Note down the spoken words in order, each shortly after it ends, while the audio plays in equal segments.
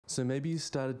So maybe you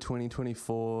started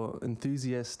 2024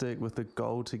 enthusiastic with the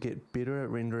goal to get better at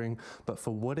rendering, but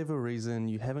for whatever reason,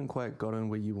 you haven't quite gotten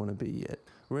where you want to be yet.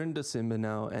 We're in December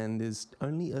now and there's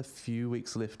only a few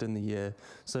weeks left in the year.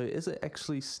 So is it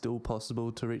actually still possible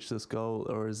to reach this goal,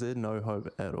 or is there no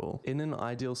hope at all? In an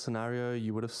ideal scenario,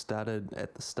 you would have started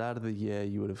at the start of the year,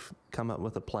 you would have come up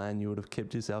with a plan, you would have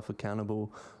kept yourself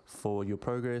accountable for your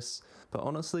progress. But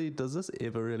honestly, does this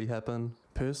ever really happen?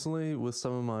 Personally, with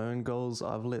some of my own goals,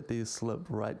 I've let these slip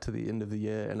right to the end of the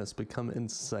year and it's become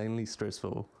insanely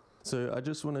stressful. So I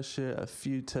just want to share a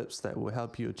few tips that will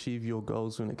help you achieve your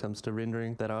goals when it comes to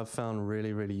rendering that I've found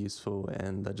really useful,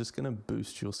 and they're just going to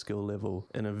boost your skill level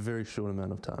in a very short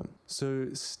amount of time. So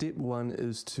step one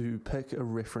is to pick a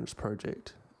reference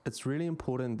project. It's really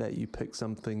important that you pick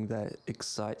something that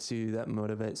excites you, that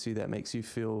motivates you, that makes you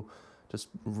feel just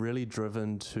really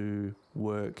driven to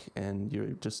work and you're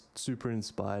just super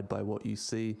inspired by what you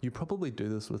see. You probably do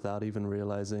this without even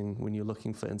realizing when you're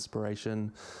looking for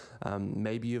inspiration.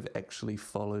 Maybe you've actually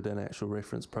followed an actual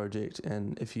reference project,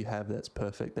 and if you have, that's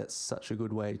perfect. That's such a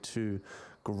good way to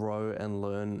grow and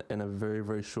learn in a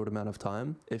very short amount of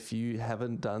time. If you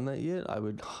haven't done that yet, I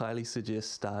would highly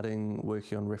suggest starting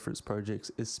working on reference projects,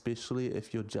 especially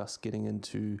if you're just getting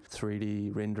into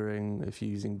 3D rendering, if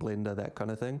you're using Blender, that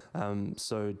kind of thing.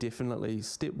 So definitely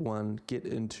step one, get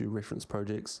into reference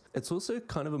projects. It's also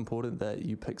kind of important that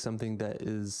you pick something that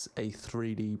is a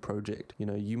 3D project. You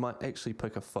know, you might actually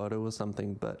pick a photo or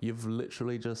something, but you've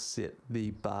literally just set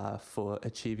the bar for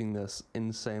achieving this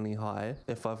insanely high.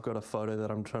 If I've got a photo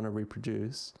that I'm trying to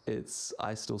reproduce,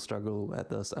 I still struggle at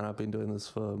this, and I've been doing this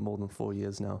for more than 4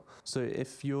 years now. So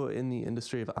if you're in the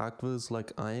industry of ArchViz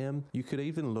like I am, you could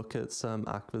even look at some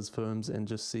ArchViz firms and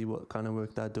just see what kind of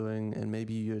work they're doing, and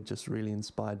maybe you're just really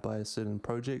inspired by a certain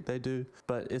project they do.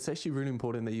 But it's actually really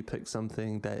important that you pick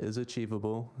something that is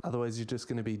achievable, otherwise you're just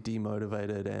going to be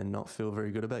demotivated and not feel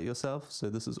very good about yourself. So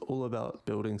this is all about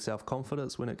building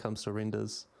self-confidence when it comes to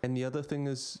renders. And the other thing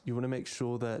is you want to make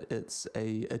sure that it's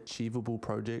a achievable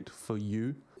project for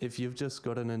you. If you've just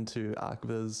gotten into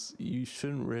ArchViz, you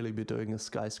shouldn't really be doing a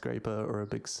skyscraper or a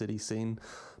big city scene.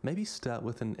 Maybe start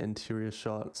with an interior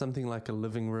shot, something like a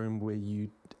living room where you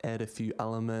add a few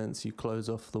elements, you close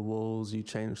off the walls, you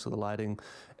change the lighting.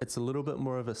 It's a little bit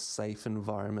more of a safe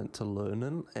environment to learn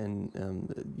in,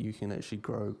 and you can actually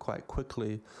grow quite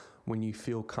quickly when you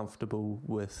feel comfortable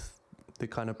with the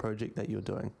kind of project that you're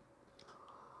doing.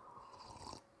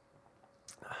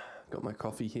 Got my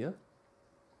coffee here.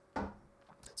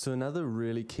 So another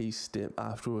really key step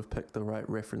after we've picked the right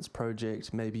reference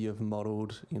project, maybe you've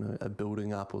modeled, a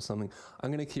building up or something.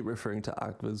 I'm going to keep referring to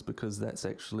ArchViz because that's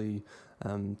actually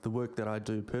the work that I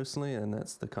do personally, and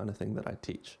that's the kind of thing that I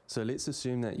teach. So let's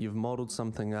assume that you've modeled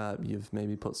something up, you've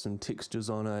maybe put some textures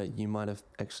on it, you might have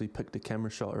actually picked a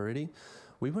camera shot already.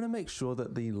 We want to make sure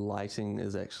that the lighting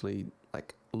is actually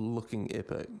looking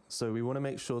epic. So we want to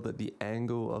make sure that the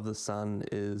angle of the sun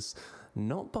is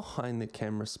not behind the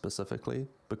camera specifically,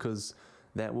 because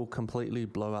that will completely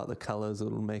blow out the colors.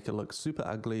 It'll make it look super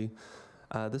ugly.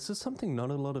 This is something not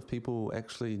a lot of people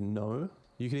actually know.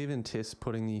 You could even test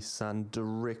putting the sun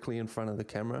directly in front of the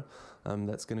camera.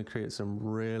 That's going to create some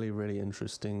really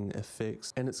interesting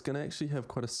effects, and it's going to actually have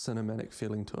quite a cinematic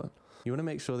feeling to it. You want to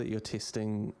make sure that you're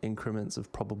testing increments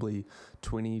of probably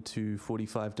 20 to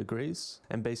 45 degrees,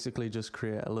 and basically just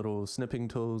create a little snipping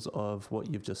tools of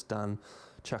what you've just done.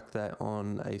 Chuck that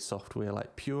on a software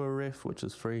like PureRef, which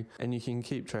is free, and you can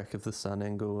keep track of the sun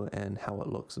angle and how it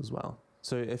looks as well.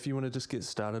 So if you want to just get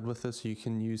started with this, you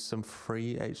can use some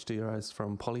free HDRIs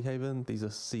from Polyhaven. These are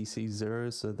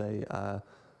CC0, so they are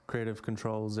Creative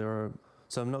Control 0.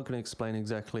 So I'm not going to explain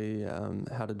exactly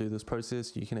how to do this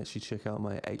process. You can actually check out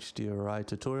my HDRI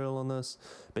tutorial on this,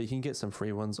 but you can get some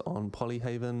free ones on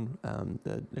Polyhaven.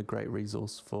 They're a great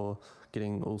resource for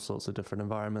getting all sorts of different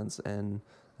environments, and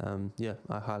yeah,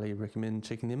 I highly recommend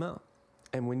checking them out.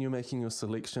 And when you're making your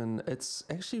selection, it's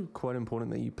actually quite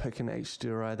important that you pick an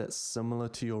HDRI that's similar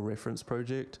to your reference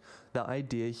project. The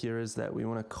idea here is that we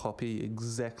want to copy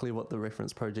exactly what the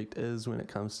reference project is when it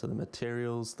comes to the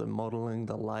materials, the modeling,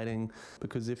 the lighting,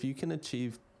 because if you can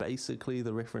achieve basically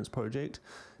the reference project,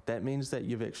 that means that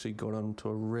you've actually got onto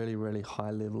a really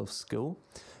high level of skill,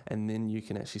 and then you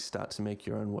can actually start to make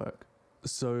your own work.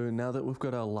 So now that we've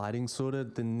got our lighting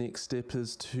sorted, the next step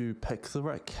is to pick the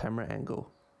right camera angle.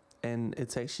 And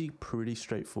it's actually pretty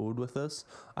straightforward with this.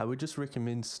 I would just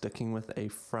recommend sticking with a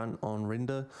front-on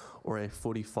render or a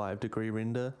 45-degree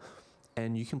render.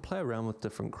 And you can play around with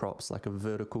different crops, like a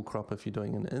vertical crop if you're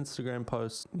doing an Instagram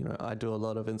post. I do a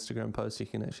lot of Instagram posts. You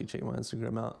can actually check my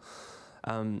Instagram out.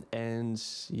 And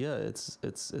yeah,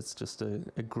 it's just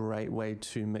a great way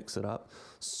to mix it up.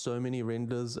 So many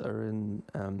renders are in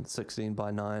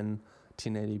 16:9,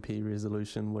 1080p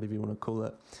resolution, whatever you want to call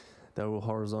it. They're all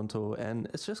horizontal, and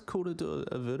it's just cool to do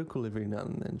a vertical every now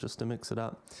and then just to mix it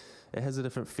up. It has a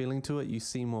different feeling to it. You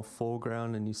see more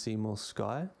foreground and you see more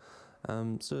sky.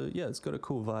 So yeah, it's got a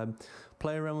cool vibe.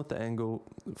 Play around with the angle,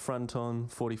 front on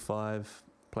 45,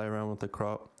 play around with the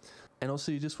crop. And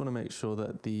also you just want to make sure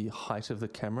that the height of the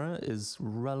camera is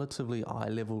relatively eye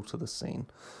level to the scene.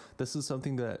 This is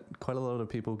something that quite a lot of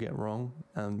people get wrong.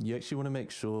 You actually want to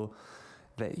make sure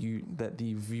that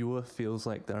the viewer feels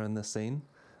like they're in the scene.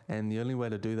 And the only way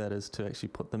to do that is to actually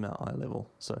put them at eye level.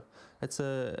 So it's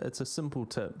a simple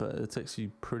tip, but it's actually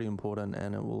pretty important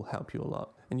and it will help you a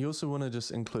lot. And you also want to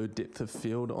just include depth of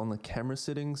field on the camera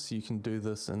settings. You can do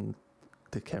this in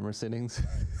the camera settings.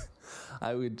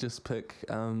 I would just pick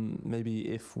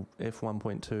maybe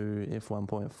f1.2,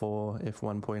 f1.4,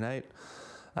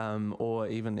 f1.8, or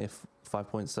even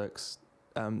f5.6.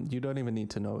 You don't even need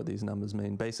to know what these numbers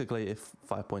mean. Basically,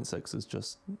 f5.6 is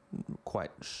just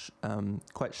quite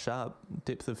sharp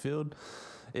depth of field.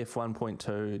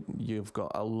 f1.2, you've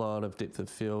got a lot of depth of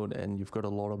field and you've got a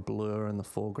lot of blur in the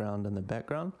foreground and the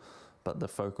background, but the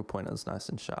focal point is nice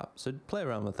and sharp. So play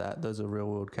around with that. Those are real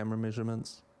world camera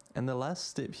measurements. And the last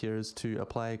step here is to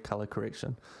apply color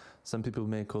correction. Some people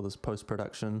may call this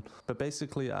post-production, but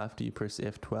basically after you press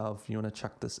F12, you want to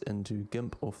chuck this into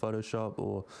GIMP or Photoshop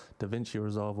or DaVinci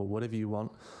Resolve or whatever you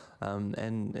want,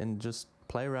 and just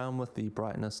play around with the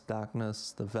brightness,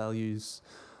 darkness, the values.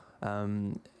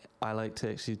 I like to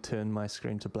actually turn my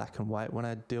screen to black and white when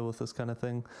I deal with this kind of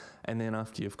thing. And then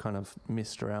after you've kind of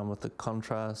messed around with the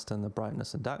contrast and the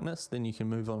brightness and darkness, then you can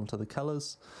move on to the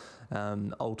colors,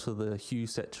 alter the hue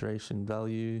saturation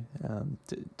value,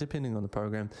 depending on the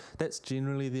program. That's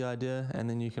generally the idea. And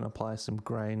then you can apply some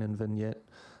grain and vignette,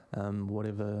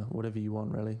 whatever you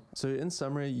want really. So in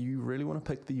summary, you really want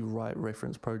to pick the right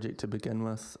reference project to begin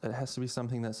with. It has to be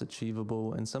something that's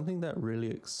achievable and something that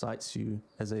really excites you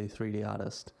as a 3D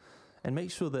artist. And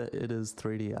make sure that it is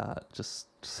 3D art, just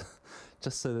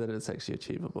so that it's actually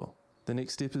achievable. The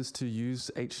next step is to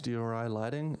use HDRI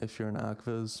lighting. If you're in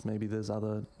ArcViz, maybe there's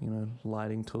other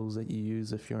lighting tools that you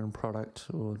use if you're in product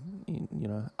or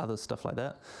other stuff like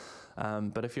that.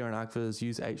 But if you're in ArcViz,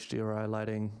 use HDRI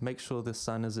lighting. Make sure the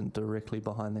sun isn't directly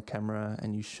behind the camera,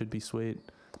 and you should be sweet.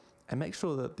 And make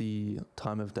sure that the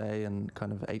time of day and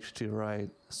kind of HDRI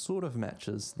sort of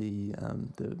matches the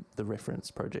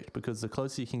reference project, because the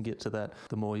closer you can get to that,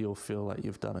 the more you'll feel like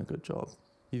you've done a good job.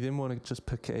 You then want to just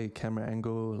pick a camera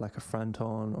angle like a front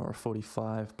on or a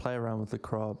 45, play around with the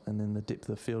crop and then the depth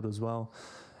of field as well.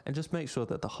 And just make sure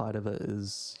that the height of it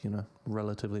is,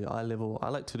 relatively eye level. I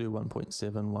like to do 1.7,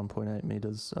 1.8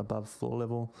 meters above floor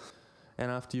level. And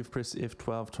after you've pressed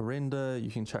F12 to render, you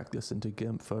can chuck this into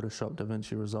GIMP, Photoshop,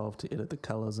 DaVinci Resolve to edit the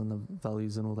colors and the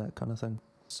values and all that kind of thing.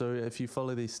 So if you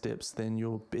follow these steps, then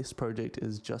your best project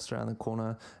is just around the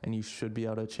corner and you should be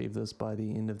able to achieve this by the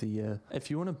end of the year. If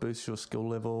you want to boost your skill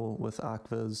level with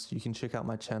ArcViz, you can check out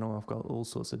my channel. I've got all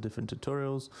sorts of different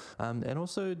tutorials. And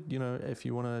also, if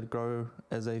you want to grow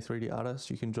as a 3D artist,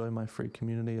 you can join my free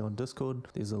community on Discord.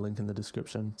 There's a link in the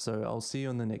description. So I'll see you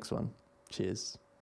on the next one. Cheers.